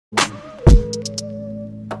Good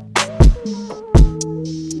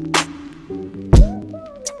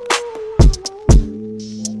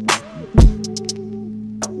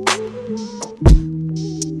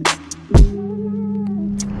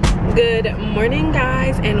morning,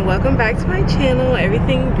 guys, and welcome back to my channel,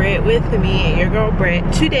 Everything Brit, with me, your girl Brit.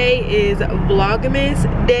 Today is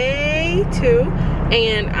Vlogmas day 2,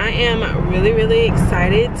 and I am really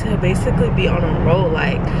excited to basically be on a roll.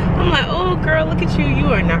 Like, I'm like, oh girl, look at you, you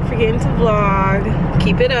are not forgetting to vlog.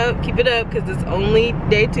 Keep it up, because it's only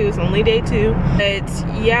day 2. It's only day 2. But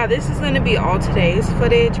yeah, this is going to be all today's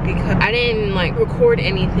footage because I didn't like record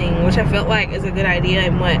anything, which I felt like is a good idea.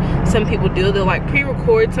 And what some people do, they'll like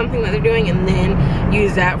pre-record something that they're doing and then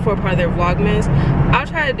use that for a part of their Vlogmas. I'll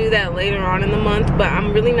try to do that later on in the month, but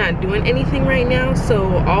I'm really not doing anything right now,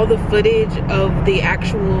 so all the footage of the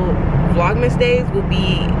actual Vlogmas days will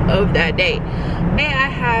be of that day. Today I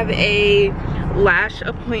have a lash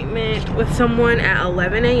appointment with someone at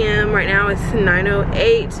 11 a.m. Right now it's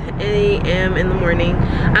 9:08 a.m. in the morning.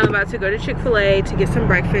 I'm about to go to Chick-fil-A to get some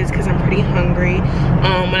breakfast because I'm pretty hungry.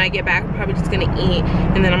 When I get back, I'm probably just gonna eat,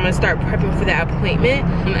 and then I'm gonna start prepping for that appointment.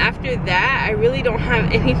 After that, I really don't have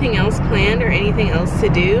anything else planned or anything else to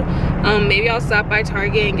do. Maybe I'll stop by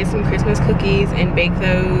Target and get some Christmas cookies and bake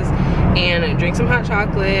those and drink some hot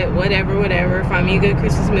chocolate, whatever. Find me a good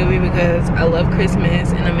Christmas movie because I love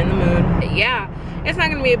Christmas and I'm in the mood. But yeah, it's not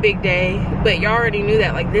gonna be a big day, but y'all already knew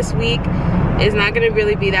that. Like, this week is not gonna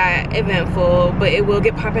really be that eventful, but it will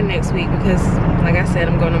get popping next week because, like I said,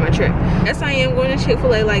 I'm going on my trip. Yes, I am going to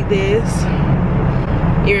Chick-fil-A like this.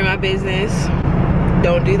 You're in my business.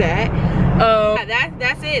 Don't do that.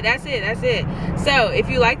 That's it. So if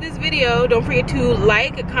you like this video, don't forget to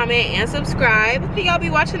like, comment, and subscribe. Y'all be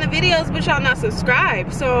watching the videos but y'all not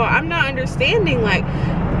subscribed, so I'm not understanding. Like,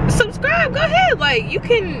 subscribe, go ahead. Like, you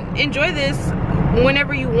can enjoy this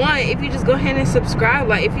whenever you want if you just go ahead and subscribe.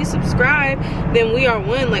 Like, if you subscribe, then we are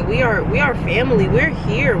one. Like, we are family. We're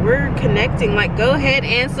here, we're connecting. Like, go ahead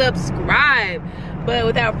and subscribe. But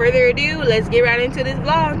without further ado, let's get right into this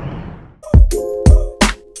vlog.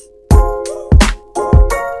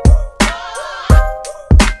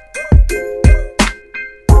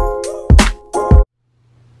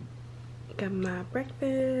 Got my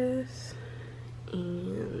breakfast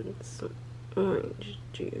and some orange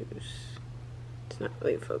juice. It's not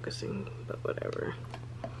really focusing, but whatever.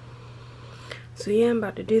 So yeah, I'm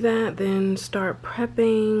about to do that, then start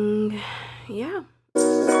prepping. Yeah.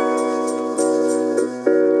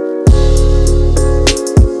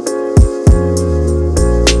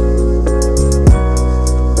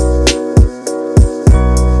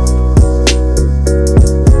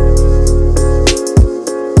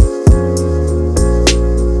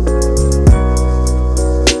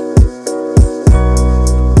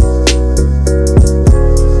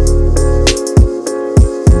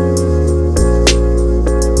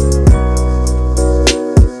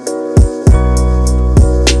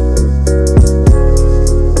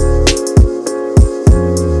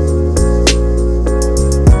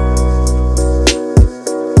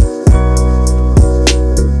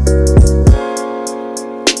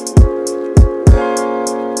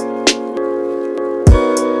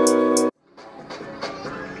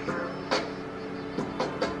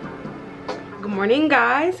 Morning,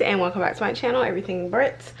 guys, and welcome back to my channel, Everything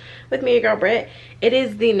Brit, with me, your girl Brit. It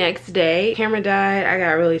is the next day. Camera died. I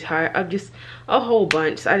got really tired of just a whole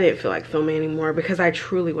bunch, so I didn't feel like filming anymore because I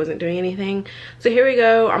truly wasn't doing anything. So here we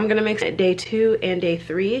go. I'm gonna mix day 2 and day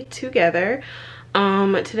 3 together.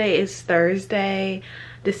 Today is Thursday,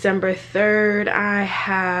 December 3rd. I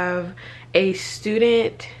have a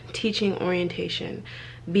student teaching orientation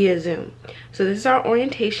via Zoom. So this is our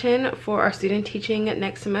orientation for our student teaching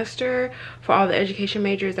next semester for all the education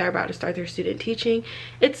majors that are about to start their student teaching.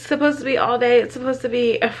 It's supposed to be all day. It's supposed to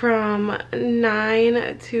be from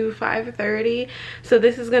 9 to 5:30. So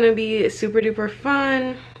this is gonna be super duper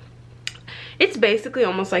fun. It's basically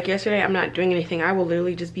almost like yesterday. I'm not doing anything. I will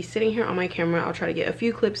literally just be sitting here on my camera. I'll try to get a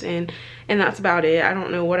few clips in, and that's about it. I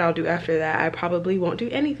don't know what I'll do after that. I probably won't do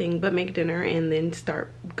anything but make dinner and then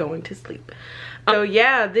start going to sleep. So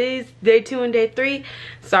yeah, this day 2 and day 3.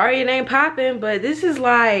 Sorry it ain't popping, but this is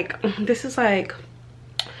like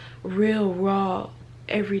real raw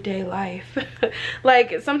everyday life.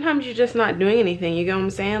 Like, sometimes you're just not doing anything, you get what I'm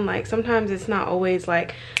saying? Like, sometimes it's not always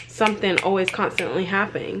like something always constantly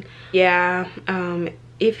happening. Yeah,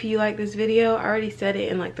 if you like this video, I already said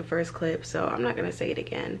it in like the first clip, so I'm not gonna say it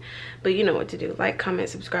again, but you know what to do. Like, comment,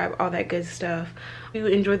 subscribe, all that good stuff. If you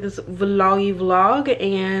enjoyed this vloggy vlog,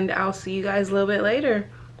 and I'll see you guys a little bit later.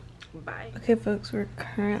 Bye. Okay folks, we're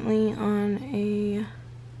currently on a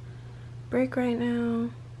break right now.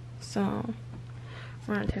 So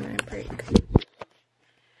we're on a 10-minute break.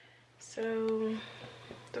 So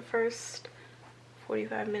the first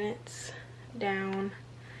 45 minutes down,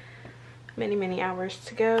 many hours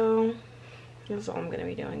to go. This is all I'm gonna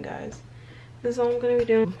be doing, guys. This is all I'm gonna be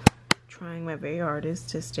doing. Trying my very hardest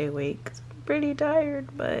to stay awake 'cause I'm pretty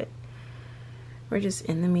tired, but we're just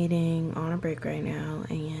in the meeting on a break right now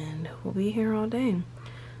and we'll be here all day.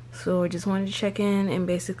 So I just wanted to check in and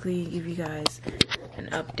basically give you guys an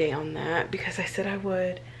update on that because I said I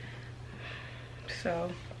would.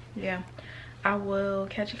 So yeah, I will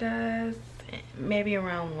catch you guys maybe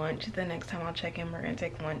around lunch. The next time I'll check in, we're gonna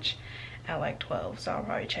take lunch at like 12, so I'll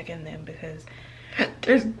probably check in then because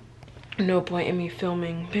there's no point in me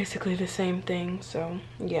filming basically the same thing. So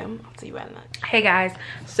yeah, I'll see you at lunch. Hey guys,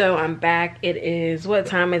 so I'm back. It is, what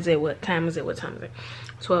time is it?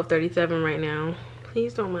 12:37 right now.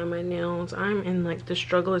 Please don't mind my nails. I'm in like the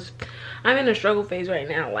struggle. I'm in a struggle phase right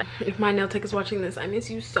now. Like, if my nail tech is watching this, I miss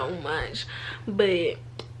you so much, but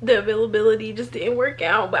the availability just didn't work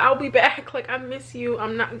out. But I'll be back. Like, I miss you.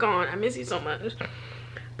 I'm not gone. I miss you so much.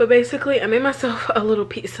 But basically, I made myself a little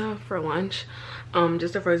pizza for lunch.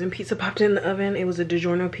 Just a frozen pizza popped in the oven. It was a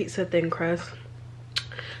DiGiorno pizza, thin crust.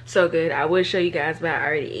 So good. I would show you guys, but I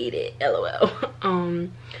already ate it. LOL.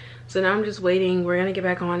 So now I'm just waiting. We're gonna get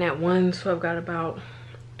back on at 1, so I've got about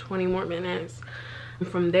 20 more minutes.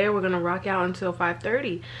 From there, we're gonna rock out until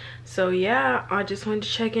 5:30. So yeah, I just wanted to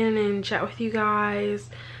check in and chat with you guys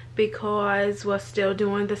because we're still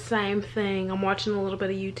doing the same thing. I'm watching a little bit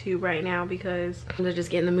of YouTube right now because I'm just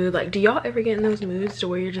getting in the mood. Like, do y'all ever get in those moods to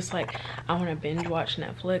where you're just like, I want to binge watch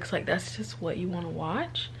Netflix? Like, that's just what you want to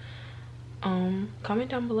watch? Comment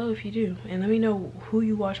down below if you do, and let me know who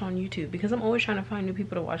you watch on YouTube because I'm always trying to find new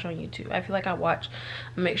people to watch on YouTube. I feel like I watch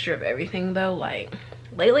a mixture of everything though. Like,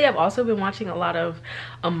 lately I've also been watching a lot of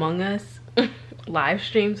Among Us live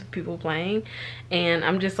streams of people playing, and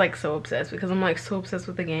I'm just like so obsessed because I'm like so obsessed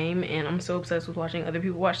with the game, and I'm so obsessed with watching other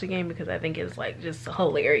people watch the game because I think it's like just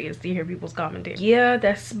hilarious to hear people's commentary. Yeah,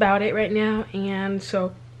 that's about it right now. And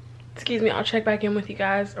so, excuse me, I'll check back in with you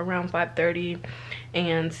guys around 5:30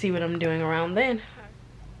 and see what I'm doing around then.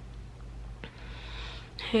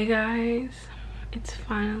 Hey guys, it's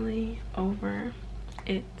finally over.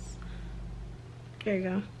 There you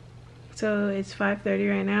go. So it's 5:30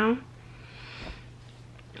 right now.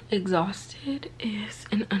 Exhausted is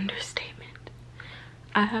an understatement.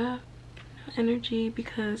 I have no energy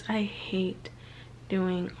because I hate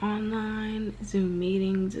doing online Zoom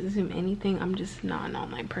meetings, Zoom anything. I'm just not an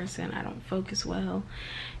online person. I don't focus well,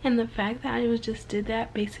 and the fact that I just did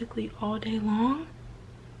that basically all day long,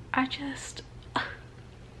 I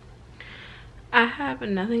have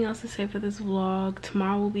nothing else to say for this vlog.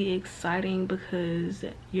 Tomorrow will be exciting because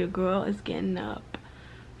your girl is getting up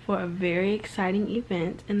for a very exciting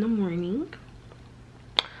event in the morning.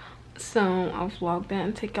 So I'll vlog that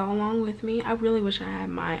and take y'all along with me. I really wish I had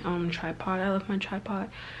my tripod. I left my tripod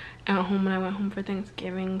at home when I went home for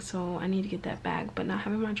Thanksgiving, so I need to get that back. But not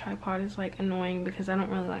having my tripod is like annoying because I don't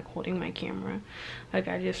really like holding my camera. Like,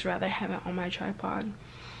 I just rather have it on my tripod.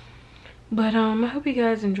 But I hope you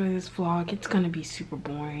guys enjoy this vlog. It's gonna be super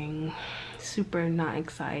boring, super not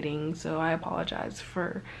exciting, so I apologize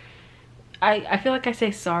for I feel like I say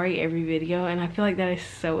sorry every video, and I feel like that is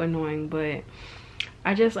so annoying, but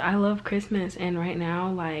I love Christmas, and right now,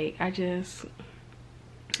 like, I just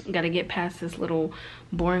gotta get past this little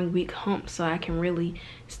boring week hump so I can really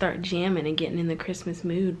start jamming and getting in the Christmas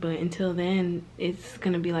mood. But until then, it's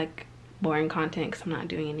gonna be like boring content because I'm not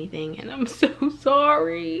doing anything, and I'm so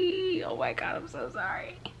sorry. Oh my god, I'm so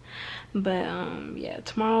sorry. But yeah,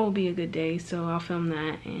 tomorrow will be a good day, so I'll film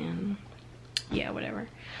that, and yeah, whatever.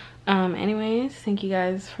 Anyways, thank you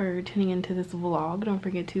guys for tuning into this vlog. Don't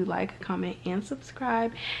forget to like, comment, and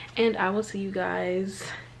subscribe, and I will see you guys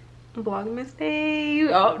Vlogmas day.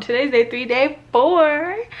 Oh, today's day 3, day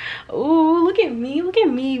 4. Ooh, look at me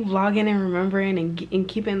vlogging and remembering and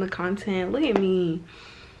keeping the content. Look at me.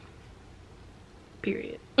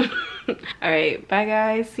 Period. All right, bye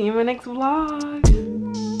guys, see you in my next vlog.